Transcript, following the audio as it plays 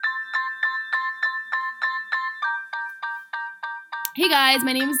Hey guys,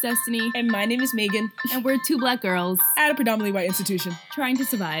 my name is Destiny, And my name is Megan. and we're two black girls At a predominantly white institution. trying to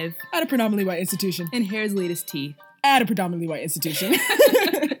survive. At a predominantly white institution. And here's latest tea. At a predominantly white institution.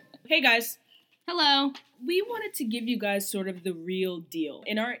 Hey guys, Hello. we wanted to give you guys sort of the real deal.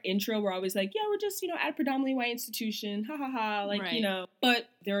 In our intro, we're always like, yeah, we're just, at a predominantly white institution. Ha ha ha. Right. But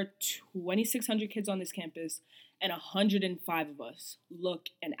there are 2,600 kids on this campus, and 105 of us look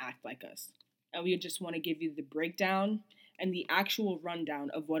and act like us. And we just want to give you the breakdown and the actual rundown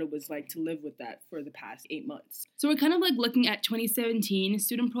of what it was like to live with that for the past 8 months. So we're kind of like looking at 2017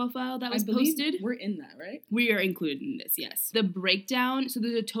 student profile that was I believe posted. we're in that, right? We are included in this, yes. The breakdown, so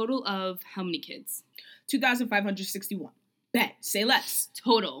there's a total of how many kids? 2,561. Bet. Say less.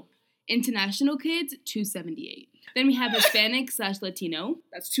 Total. International kids, 278. Then we have Hispanic / Latino,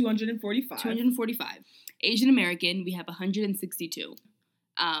 That's 245. 245. Asian American, we have 162.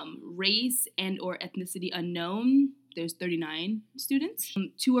 Race and or ethnicity unknown, there's 39 students.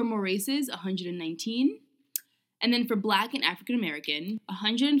 2 or more races, 119. And then for Black and African American,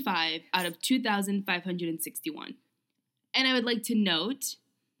 105 out of 2,561. And I would like to note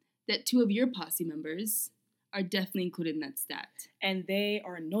that 2 of your posse members are definitely included in that stat. And they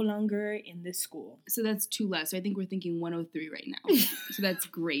are no longer in this school. So that's 2 less. So I think we're thinking 103 right now. So that's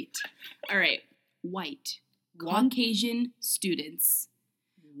great. All right. White. Caucasian students.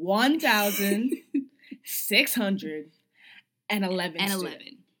 1,611 And students.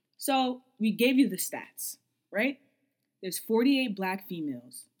 11. So we gave you the stats, right? There's 48 black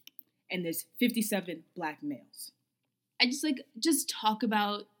females and there's 57 black males. I just talk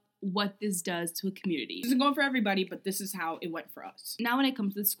about what this does to a community. This isn't going for everybody, but this is how it went for us. Now when I come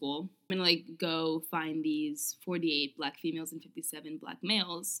to the school, I'm gonna go find these 48 black females and 57 black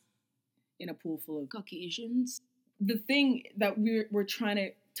males In a pool full of Caucasians. the thing that we're trying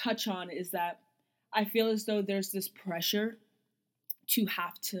to touch on is that I feel as though there's this pressure to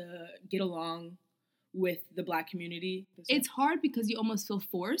have to get along with the black community. It's hard because you almost feel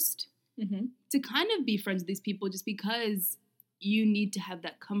forced Mm-hmm. to kind of be friends with these people just because you need to have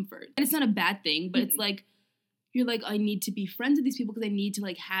that comfort. And it's not a bad thing, but it's like, you're like, I need to be friends with these people because I need to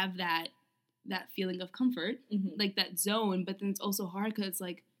have that feeling of comfort, like that zone. But then it's also hard because it's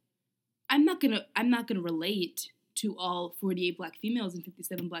like, I'm not gonna relate to all 48 black females and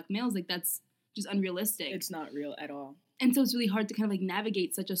 57 black males. Like that's just unrealistic. It's not real at all. And so it's really hard to kind of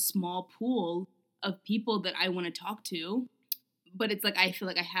navigate such a small pool of people that I want to talk to. But it's like, I feel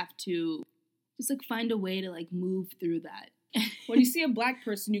like I have to just find a way to move through that. When you see a black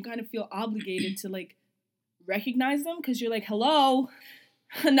person, you kind of feel obligated to recognize them because you're like, hello,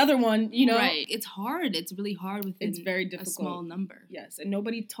 another one, Right. It's hard. It's really hard within It's very difficult. a small number. Yes, and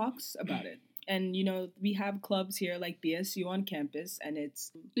nobody talks about it. And, we have clubs here like BSU on campus, and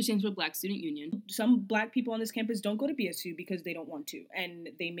it's The Shamesville Black Student Union. some black people on this campus don't go to BSU because they don't want to, and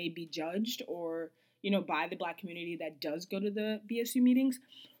they may be judged or, by the black community that does go to the BSU meetings,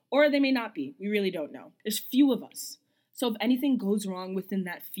 or they may not be. We really don't know. There's few of us. So if anything goes wrong within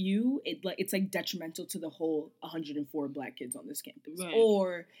that few, it's detrimental to the whole 104 black kids on this campus. Right.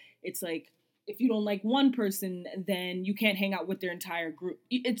 Or it's if you don't like one person, then you can't hang out with their entire group.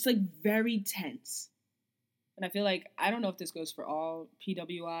 It's very tense. And I feel I don't know if this goes for all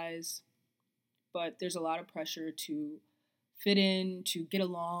PWIs, but there's a lot of pressure to fit in, to get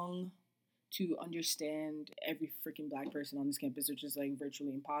along, to understand every freaking black person on this campus, which is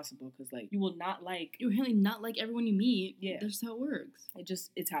virtually impossible because you will not You really not like everyone you meet. Yeah. That's how it works.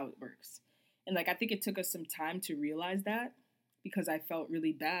 It's how it works. And I think it took us some time to realize that because I felt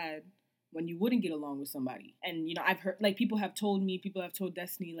really bad when you wouldn't get along with somebody. And, I've heard, people have told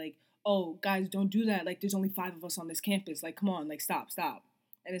Destiny, oh, guys, don't do that. There's only 5 of us on this campus. Come on, stop.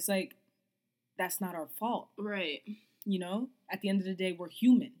 And it's that's not our fault. Right. At the end of the day, we're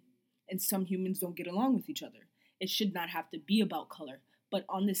human. And some humans don't get along with each other. It should not have to be about color. But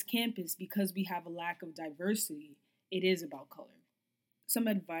on this campus, because we have a lack of diversity, it is about color. Some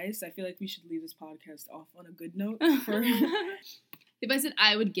advice, I feel we should leave this podcast off on a good note. The advice that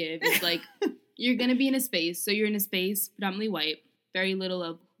I would give is you're going to be in a space. So you're in a space predominantly white, very little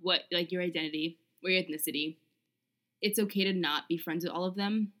of what, your identity or your ethnicity. It's okay to not be friends with all of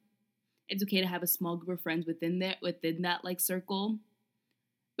them. It's okay to have a small group of friends within that circle.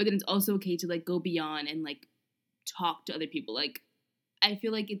 But then it's also okay to go beyond and talk to other people. I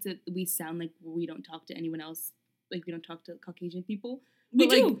feel we sound like we don't talk to anyone else. We don't talk to Caucasian people. We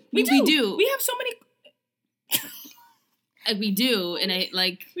do. We do. We have so many. We do, and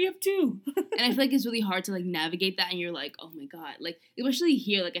we have 2. And I feel it's really hard to navigate that, and you're oh my god, especially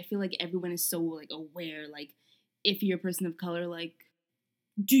here, I feel everyone is so aware, if you're a person of color,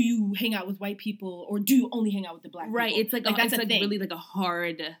 do you hang out with white people or do you only hang out with the black right. people? It's like, that's it's like thing. really like a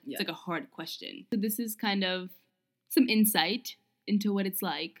hard, Yeah. it's like a hard question. So this is kind of some insight into what it's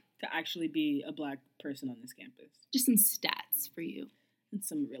like to actually be a black person on this campus. Just some stats for you. And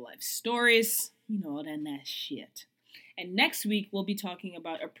some real life stories, all that nice shit. And next week, we'll be talking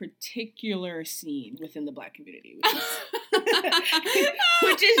about a particular scene within the black community,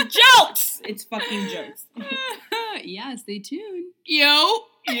 which is jokes. It's fucking jokes. Yeah, stay tuned. Yo.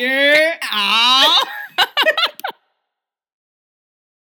 Yeah.